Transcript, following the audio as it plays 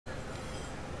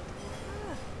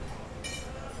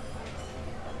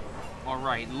All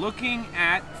right, looking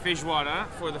at feijoada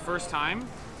for the first time,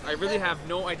 I really have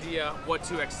no idea what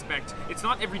to expect. It's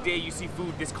not every day you see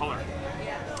food this color.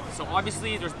 So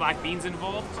obviously there's black beans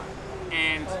involved.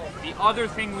 And the other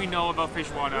thing we know about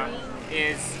feijoada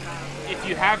is if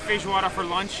you have feijoada for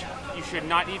lunch, you should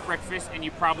not eat breakfast and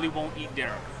you probably won't eat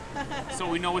dinner. So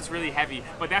we know it's really heavy,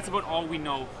 but that's about all we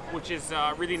know, which is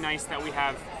really nice that we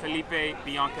have Felipe,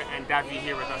 Bianca, and Davi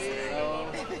here with us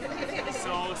today.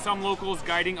 So some locals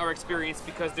guiding our experience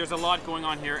because there's a lot going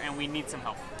on here and we need some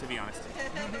help, to be honest.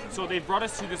 So they've brought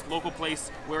us to this local place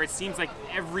where it seems like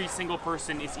every single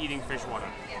person is eating feijoada.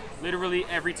 Literally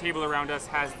every table around us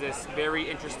has this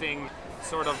very interesting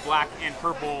sort of black and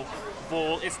purple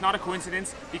bowl. It's not a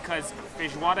coincidence because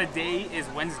Feijoada Day is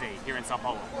Wednesday here in Sao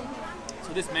Paulo.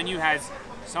 So this menu has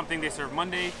something they serve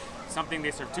Monday, something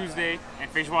they serve Tuesday,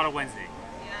 and Feijoada Wednesday,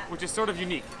 which is sort of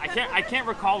unique. I can't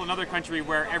recall another country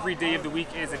where every day of the week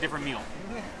is a different meal.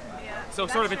 So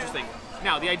sort of interesting.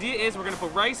 Now the idea is we're gonna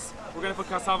put rice, we're gonna put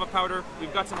cassava powder,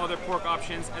 we've got some other pork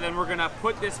options, and then we're gonna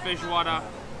put this feijoada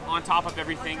on top of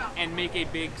everything and make a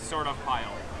big sort of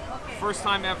pile. First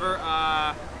time ever.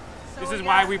 This is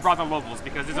why we brought the locals,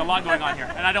 because there's a lot going on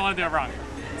here and I don't want to do it wrong.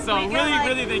 So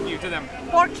really thank you to them.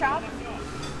 Pork chop.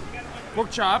 Pork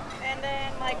chop. And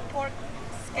then like pork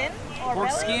skin or pork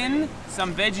belly. Skin,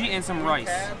 some veggie, and some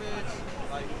rice.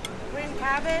 Green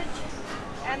cabbage.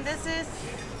 And this is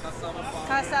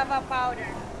cassava powder.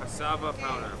 Cassava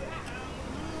powder.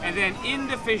 And then in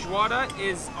the feijoada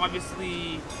is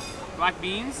obviously black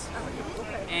beans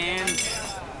and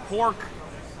pork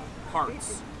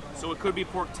parts. So it could be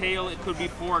pork tail, it could be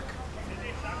pork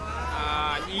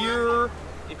ear,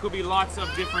 it could be lots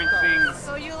of different things.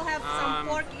 So you'll have some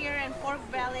pork ear and pork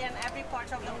belly and every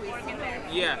part of the pork in there.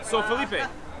 Yeah, so Felipe,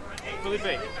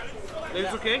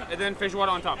 is okay? And then feijoada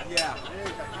on top. Yeah.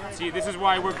 See, this is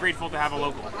why we're grateful to have a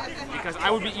local, because I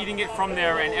would be eating it from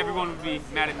there and everyone would be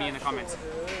mad at me in the comments.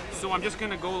 So I'm just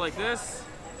gonna go like this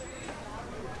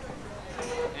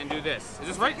and do this. Is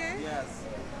this right? Yes.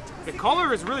 The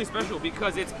color is really special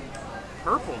because it's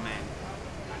purple, man.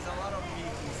 There's a lot of meat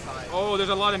inside. Oh, there's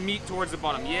a lot of meat towards the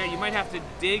bottom. Yeah, you might have to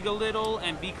dig a little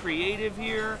and be creative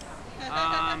here.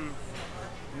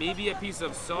 Maybe a piece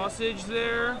of sausage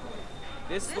there.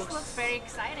 This looks very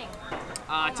exciting.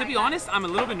 To be honest, I'm a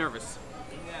little bit nervous.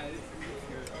 Yeah, it's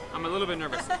good. I'm a little bit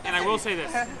nervous. And I will say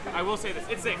this.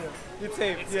 It's safe. It's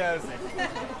safe, yes.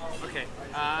 Okay.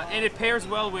 And it pairs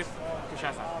well with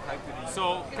cachaça.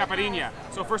 So, caipirinha.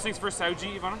 So first things first,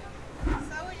 saúde, Ivana.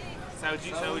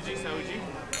 Saúde.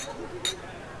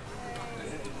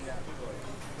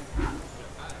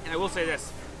 And I will say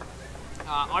this.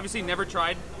 Obviously never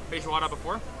tried feijoada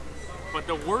before, but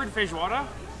the word feijoada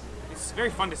is very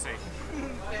fun to say.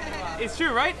 It's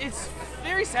true, right? It's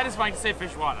very satisfying to say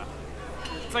feijoada.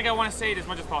 It's like I want to say it as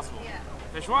much as possible.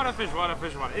 Feijoada.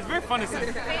 It's very fun to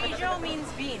say. Feijo means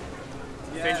bean.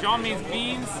 Feijão means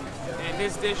beans, and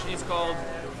this dish is called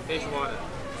feijoada.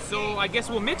 So I guess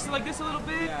we'll mix it like this a little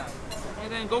bit, and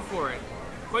then go for it.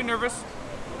 Quite nervous.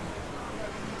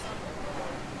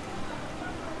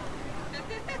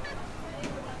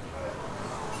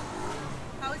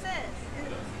 How is it?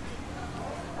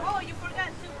 Oh, you forgot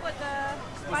to put the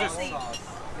spicy.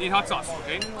 Need hot sauce,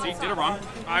 okay? So you did it wrong.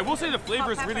 I will say the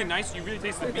flavor is really nice. You really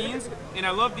taste the beans, and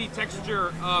I love the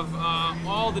texture of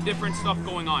all the different stuff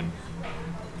going on.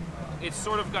 It's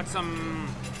sort of got some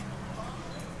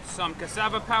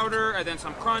cassava powder, and then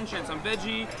some crunch and some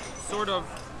veggie. Sort of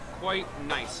quite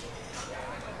nice.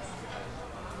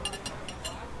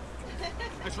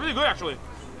 It's really good, actually.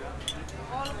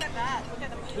 Oh, look at that. Look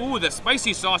at the Ooh, the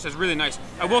spicy sauce is really nice.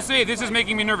 I will say, this is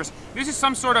making me nervous. This is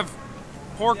some sort of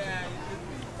pork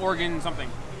organ something.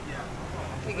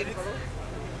 a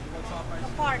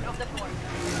part of the pork.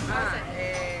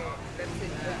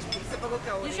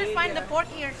 You should find the pork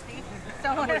ear, Steve.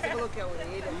 Somewhere. I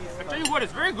tell you what,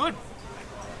 it's very good.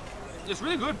 It's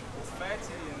really good. It's fatty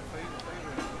and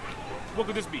flavor. What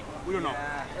could this be? We don't know.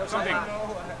 Something.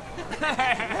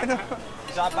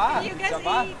 Jabá? You guys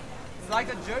Jabá? eat? It's like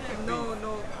a jerky. No.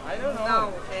 I don't know.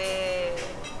 Não,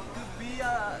 Could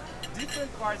be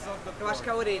different parts of the eu pork. acho que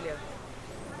é a orelha.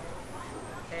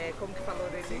 É, como que fala a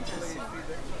orelha em inglês?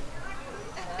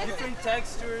 Different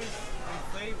textures and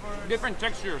flavors. Different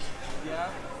textures. Yeah.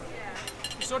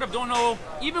 You sort of don't know,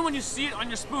 even when you see it on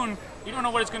your spoon, you don't know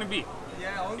what it's going to be.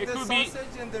 Yeah, only It the could be-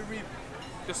 sausage and the rib.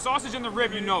 The sausage and the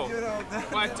rib, you know.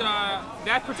 But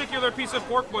that particular piece of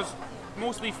pork was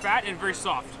mostly fat and very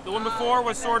soft. The one before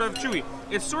was sort of chewy.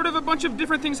 It's sort of a bunch of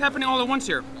different things happening all at once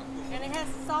here. And it has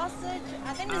sausage.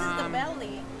 I think this is the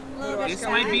belly. A little bit This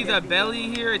might be the belly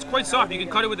here. It's quite soft. You can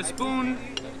cut it with a spoon.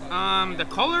 The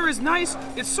color is nice.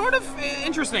 It's sort of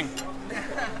interesting.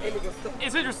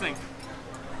 It's interesting.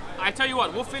 I tell you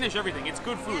what, we'll finish everything. It's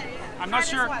good food. I'm not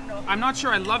sure. I'm not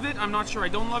sure I love it. I'm not sure I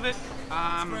don't love it.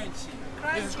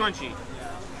 This is crunchy.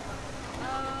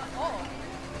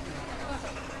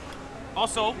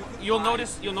 Also, you'll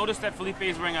notice that Felipe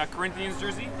is wearing a Corinthians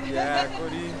jersey. Yeah,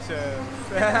 Corinthians.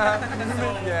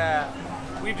 Yeah.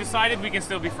 We've decided we can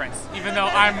still be friends, even though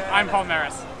I'm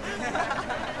Palmeiras.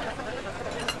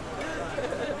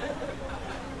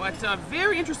 But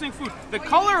very interesting food. The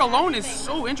color alone is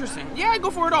so interesting. Yeah, go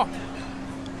for it all.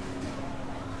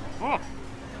 Oh,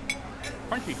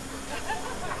 crunchy.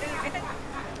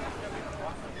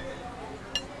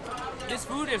 This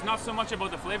food is not so much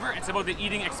about the flavor, it's about the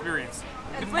eating experience.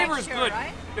 The flavor is good.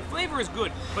 Right? The flavor is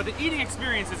good, but the eating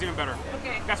experience is even better.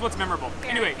 Okay. That's what's memorable.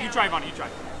 Anyway, you try, Ivana, you try.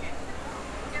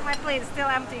 My plate is still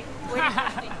empty.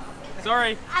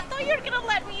 Sorry. I thought you were gonna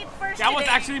let me eat first. That was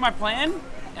actually my plan,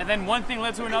 and then one thing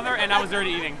led to another, and I was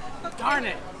already eating. Darn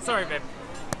it. Sorry, babe.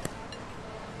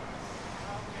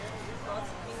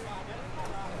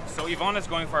 So Ivana's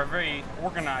going for a very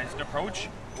organized approach,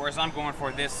 whereas I'm going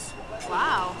for this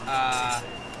Wow.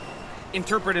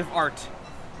 interpretive art,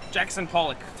 Jackson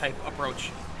Pollock type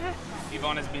approach.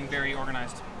 Ivana's being very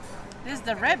organized. This is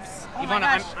the ribs. Oh Ivana, my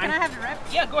gosh. Can I have the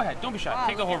ribs? Yeah, go ahead. Don't be shy. Wow,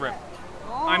 Take the whole rib.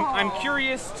 Oh. I'm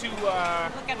curious to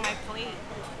Look at my plate.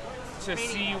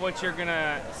 see what you're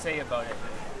gonna say about it.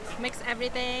 Mix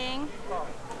everything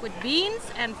with beans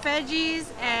and veggies,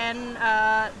 and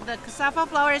the cassava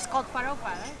flour is called farofa,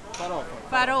 right?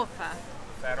 Farofa.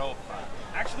 Farofa.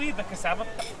 Actually, the cassava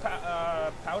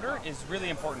powder is really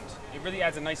important. It really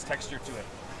adds a nice texture to it.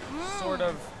 Sort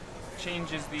of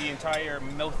changes the entire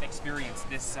mouth experience.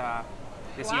 This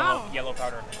Wow. yellow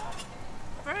powder.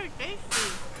 Very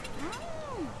tasty.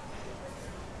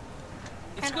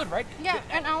 It's good, right? Yeah,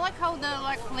 and I like how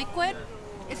the liquid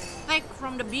is thick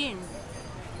from the bean.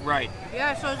 Right.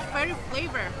 Yeah, so it's very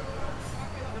flavor.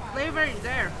 The flavor is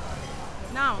there.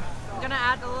 Now, I'm gonna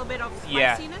add a little bit of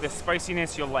Yeah, spiciness. the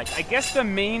spiciness you'll like. I guess the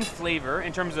main flavor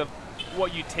in terms of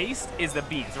what you taste is the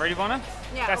beans, right, Ivana?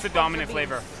 Yeah, That's the of course, dominant the beans.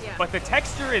 flavor. Yeah. But the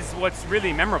texture is what's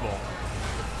really memorable.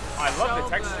 I love So the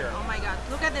texture. good. Oh my god,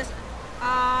 look at this.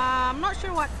 I'm not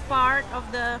sure what part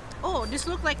of the. Oh, this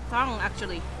looks like tongue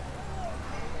actually.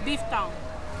 Beef tongue.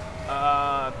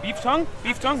 Beef tongue?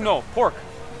 Beef tongue? No, pork.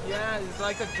 Yeah, it's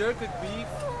like a jerk with beef.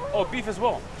 Oh, beef as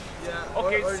well. Yeah,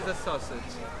 Okay, or so- the sausage.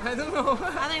 I don't know.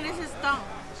 I think this is tongue.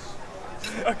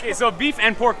 Okay, so beef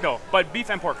and pork though, but beef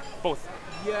and pork, both.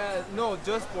 Yeah, no,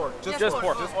 just pork. Just Just pork.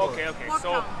 pork. Just pork. Okay, okay. Pork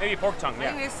So tongue. maybe pork tongue, I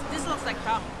think yeah. this looks like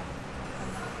tongue.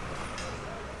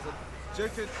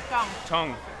 Jerk with Tongue.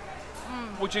 Tongue.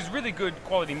 Which is really good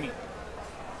quality meat.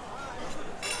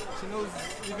 she knows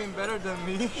even better than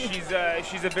me.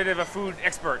 She's a bit of a food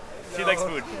expert. She No. likes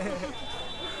food.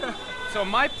 So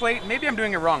my plate, maybe I'm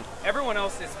doing it wrong. Everyone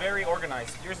else is very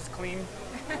organized. Yours is clean.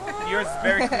 Yours is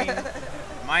very clean.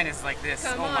 Mine is like this.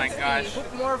 Come Oh on, my Steve. gosh.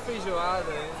 Put more feijoada.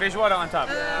 Feijoada on top.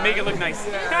 Make it look nice.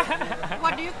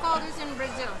 What do you call this in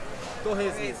Brazil?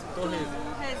 Torresmo.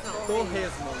 Torresmo. Hazel.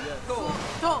 Torresmo,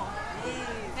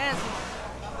 yes.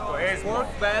 Hazel. Pork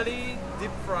belly,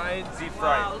 deep fried. Deep Wow,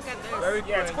 fried. look at this. Very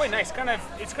Yeah, it's crunchy. quite nice.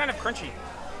 It's kind of crunchy,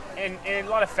 and a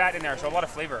lot of fat in there, so a lot of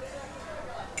flavor.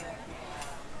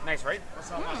 Nice, right?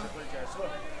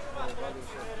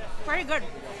 Very good.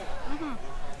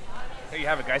 There you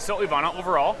have it, guys. So Ivana,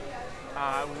 overall,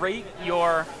 rate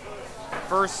your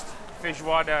first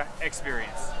Feijoada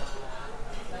experience.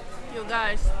 You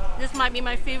guys, this might be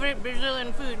my favorite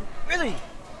Brazilian food Really?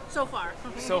 so far.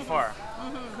 So far.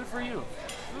 Good for you.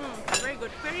 Very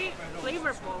good. Very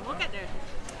flavorful. Look at this.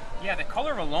 Yeah, the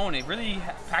color alone, it really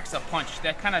packs a punch.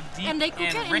 That kind of deep And they cook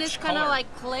it in rich this kind color. of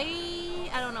like clay,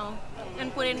 I don't know,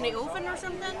 and put it in the oven or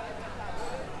something.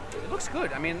 It looks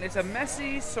good. I mean, it's a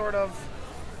messy sort of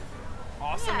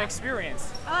awesome Yeah.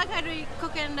 experience. I like how they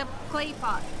cook it in the clay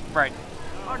pot. Right.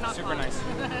 Or not Super pot. nice.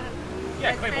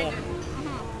 Yeah, clay Very bowl.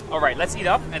 good. All right, let's eat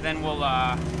up, and then we'll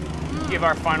give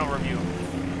our final review.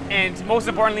 And most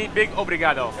importantly, big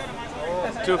obrigado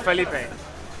to Felipe.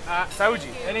 Saúde.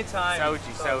 Anytime.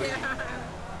 Saúde.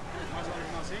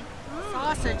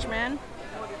 Sausage, man.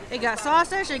 It got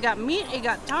sausage, it got meat, it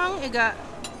got tongue, it got.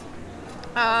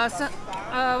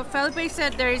 Felipe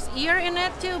said there's ear in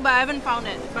it too, but I haven't found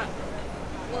it. But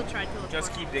we'll try to look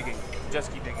Just for keep digging.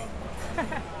 Just keep digging. it.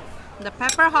 The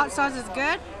pepper hot sauce is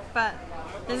good, but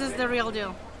this is the real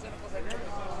deal.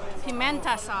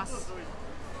 Pimenta sauce.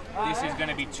 This is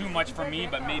gonna be too much for me,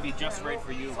 but maybe just right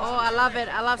for you. Oh, I love it.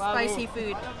 I love spicy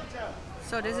food.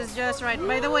 So this is just right.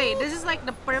 By the way, this is like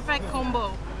the perfect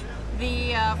combo.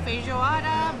 the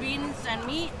feijoada, beans and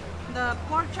meat. The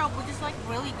pork chop, which is like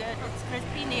really good. It's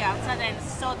crispy in the outside and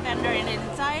it's so tender in the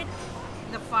inside.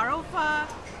 The farofa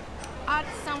adds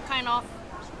some kind of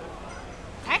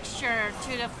texture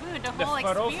to the food, the whole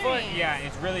farofa, experience. yeah,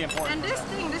 it's really important. And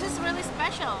this is really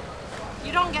special.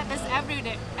 You don't get this every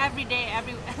day,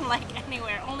 like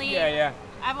anywhere. Only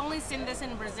I've only seen this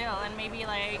in Brazil and maybe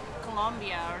like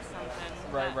Colombia or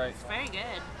something. Right, but right. It's very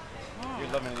good.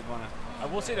 You're loving it, Ivana. I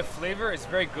will say the flavor is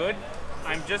very good.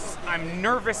 I'm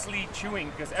nervously chewing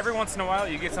because every once in a while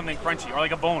you get something crunchy or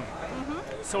like a bone.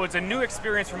 So it's a new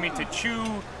experience for me to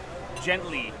chew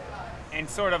gently and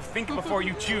sort of think before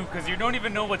you chew because you don't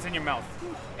even know what's in your mouth.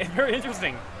 It's very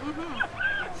interesting.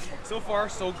 So far,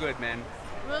 so good, man.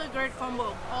 Really great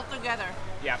combo all together.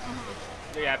 Yeah.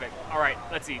 There you have it. All right,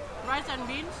 let's eat. Rice and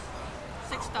beans,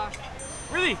 6 stars.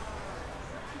 Really?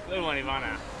 Good one,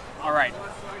 Ivana. All right.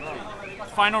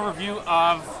 Final review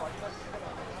of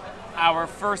our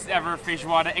first ever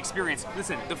feijoada experience.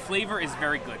 Listen, the flavor is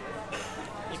very good.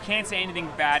 You can't say anything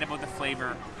bad about the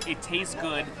flavor. It tastes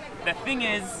good. The thing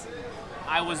is,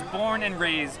 I was born and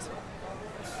raised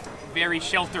very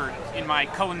sheltered in my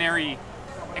culinary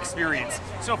experience.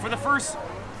 So for the first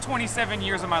 27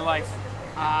 years of my life,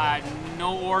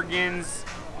 no organs,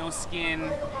 no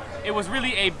skin. It was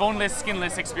really a boneless,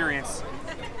 skinless experience.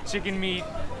 Chicken meat,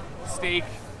 steak,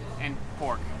 and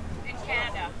pork. In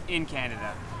Canada. In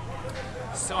Canada.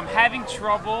 So I'm having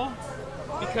trouble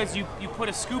because you put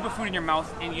a scoop of food in your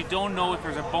mouth and you don't know if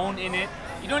there's a bone in it.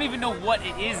 You don't even know what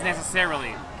it is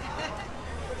necessarily.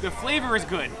 The flavor is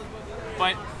good,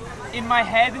 but in my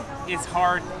head, it's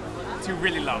hard to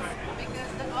really love.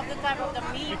 Because of the type of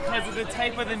the meat. Because of the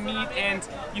type of the meat, and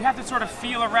you have to sort of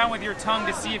feel around with your tongue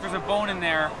to see if there's a bone in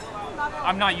there.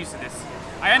 I'm not used to this.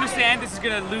 I understand this is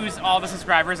going to lose all the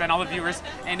subscribers and all the viewers,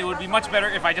 and it would be much better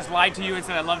if I just lied to you and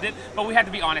said I loved it, but we had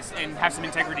to be honest and have some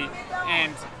integrity.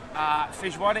 And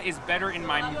feijoada is better in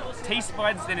my taste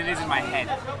buds than it is in my head.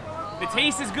 The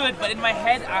taste is good, but in my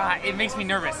head, it makes me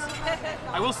nervous.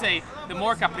 I will say, the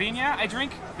more caipirinha I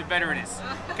drink, the better it is,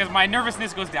 because my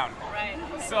nervousness goes down. Right.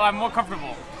 So I'm more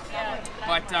comfortable. Yeah.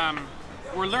 But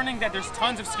we're learning that there's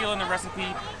tons of skill in the recipe.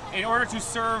 In order to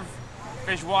serve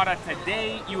feijoada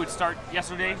today, you would start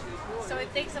yesterday. So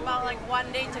it takes about like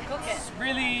 1 day to cook it. It's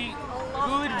really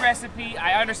good recipe.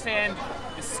 I understand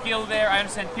the skill there. I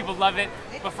understand people love it.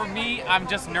 But for me, I'm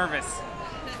just nervous.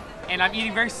 And I'm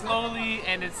eating very slowly,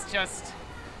 and it's just...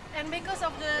 And because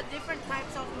of the different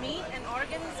types of meat and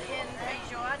organs in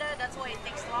feijoada, that's why it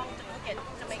takes long to cook it,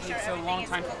 to make sure It's a everything long is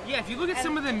time. cooked. Yeah, if you look at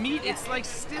some of the meat, it's like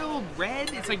still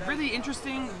red. It's like really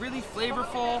interesting, really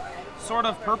flavorful, sort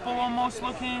of purple almost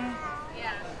looking.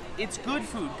 Yeah. It's good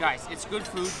food, guys. It's good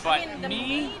food, but I mean, the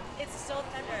me, meat, it's so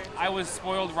tender. I was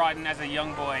spoiled rotten as a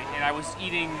young boy, and I was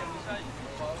eating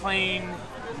plain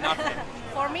nothing.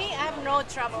 For me, I have no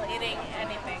trouble eating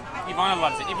anything. Ivana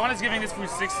loves it. Ivana's giving this food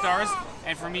 6 stars,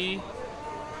 and for me,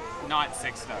 not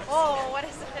 6 stars. Oh, what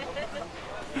is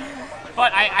it?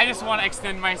 But I just want to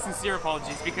extend my sincere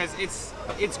apologies because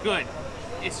it's good.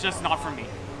 It's just not for me.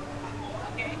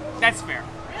 Okay. That's fair.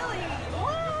 Really?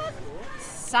 What?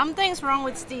 Something's wrong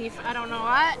with Steve. I don't know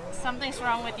what. Something's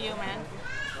wrong with you, man.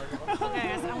 Okay,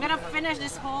 guys, I'm gonna finish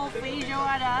this whole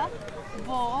feijoada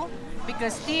bowl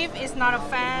because Steve is not a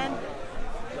fan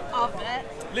of it.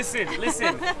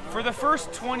 Listen. For the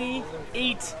first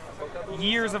 28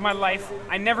 years of my life,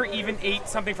 I never even ate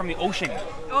something from the ocean.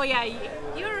 Oh yeah,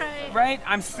 you're right. Right?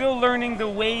 I'm still learning the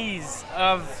ways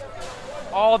of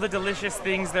all the delicious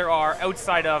things there are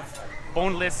outside of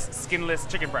boneless, skinless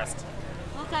chicken breast.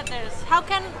 Look at this. How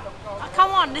can...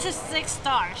 come on, this is 6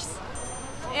 stars.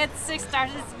 It's 6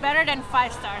 stars. It's better than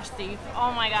 5 stars, Steve.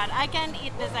 Oh my god, I can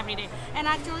eat this every day. And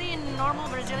actually, in normal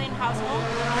Brazilian household,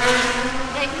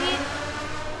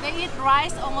 they eat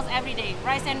rice almost every day,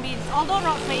 rice and beans. Although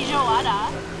not feijoada,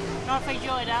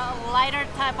 a lighter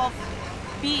type of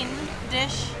bean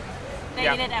dish, they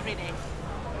eat it every day.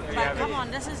 But come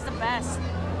on, this is the best.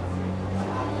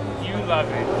 You love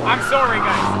it. I'm sorry,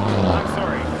 guys. I'm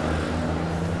sorry.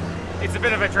 It's a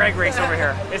bit of a drag race over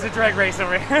here. It's a drag race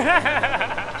over here.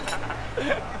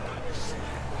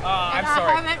 I'm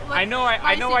sorry. I know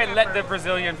I let the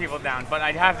Brazilian people down, but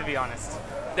I have to be honest.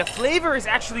 The flavor is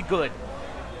actually good,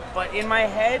 but in my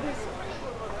head,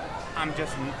 I'm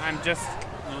just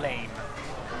lame.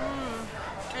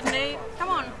 And come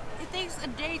on, it takes a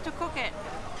day to cook it.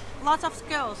 Lots of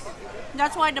skills.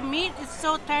 That's why the meat is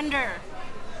so tender.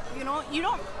 You know, you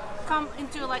don't come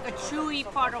into like a chewy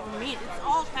part of meat. It's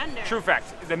all tender. True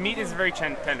fact. The meat is very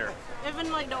tender.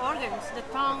 Even like the organs, the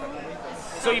tongue.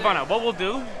 So Ivana, what we'll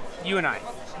do, you and I,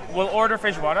 we'll order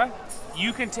feijoada,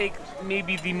 you can take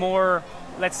maybe the more,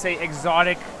 let's say,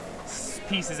 exotic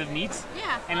pieces of meat.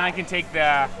 Yeah. And I can take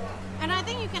the. And I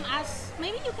think you can ask,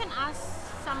 maybe you can ask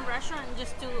some restaurant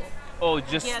just to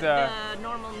get the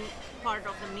normal part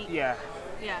of the meat. Yeah.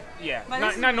 Yeah. Yeah.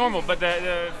 But Not normal, but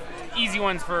the easy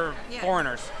ones for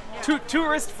foreigners. Yeah.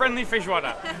 Tourist-friendly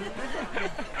feijoada.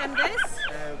 And this?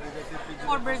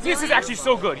 Or Brazilian? This is actually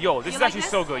so good. Yo, this You is like actually this?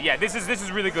 so good. Yeah, this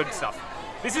is really good stuff.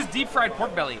 This is deep fried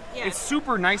pork belly. Yeah. It's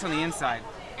super nice on the inside.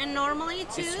 And normally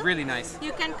too, It's really nice.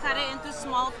 you can cut it into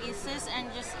small pieces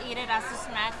and just eat it as a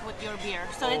snack with your beer.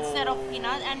 So instead of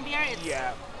peanut and beer, it's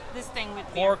this thing with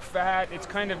beer. Pork fat, it's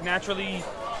kind of naturally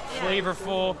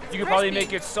flavorful. You could probably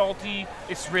make it salty.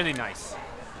 It's really nice.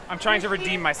 I'm trying to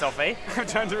redeem myself, eh? I'm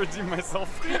trying to redeem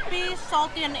myself. Crispy,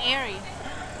 salty, and airy.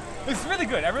 It's really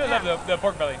good. I really love the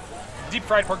pork belly. Deep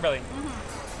fried pork belly.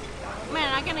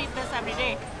 Man, I can eat this every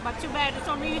day. But too bad it's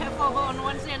only available on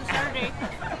Wednesday and Saturday.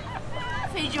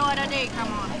 Feijoada day, come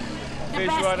on. The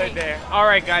best Feijoada day. All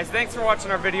right, guys. Thanks for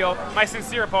watching our video. My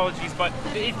sincere apologies, but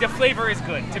the flavor is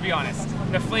good, to be honest.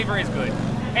 The flavor is good.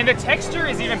 And the texture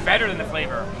is even better than the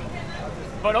flavor.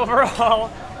 But overall,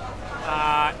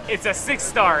 it's a 6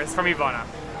 stars from Ivana.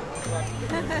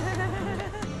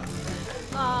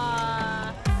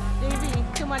 Davey,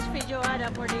 too much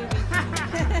feijoada for Davey.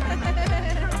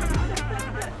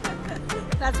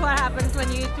 That's what happens when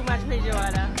you eat too much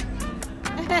feijoada.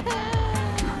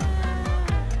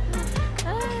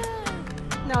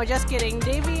 No, just kidding.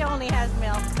 Davey only has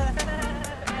milk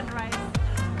and rice.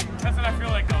 That's what I feel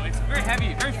like, though. It's very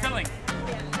heavy, very filling.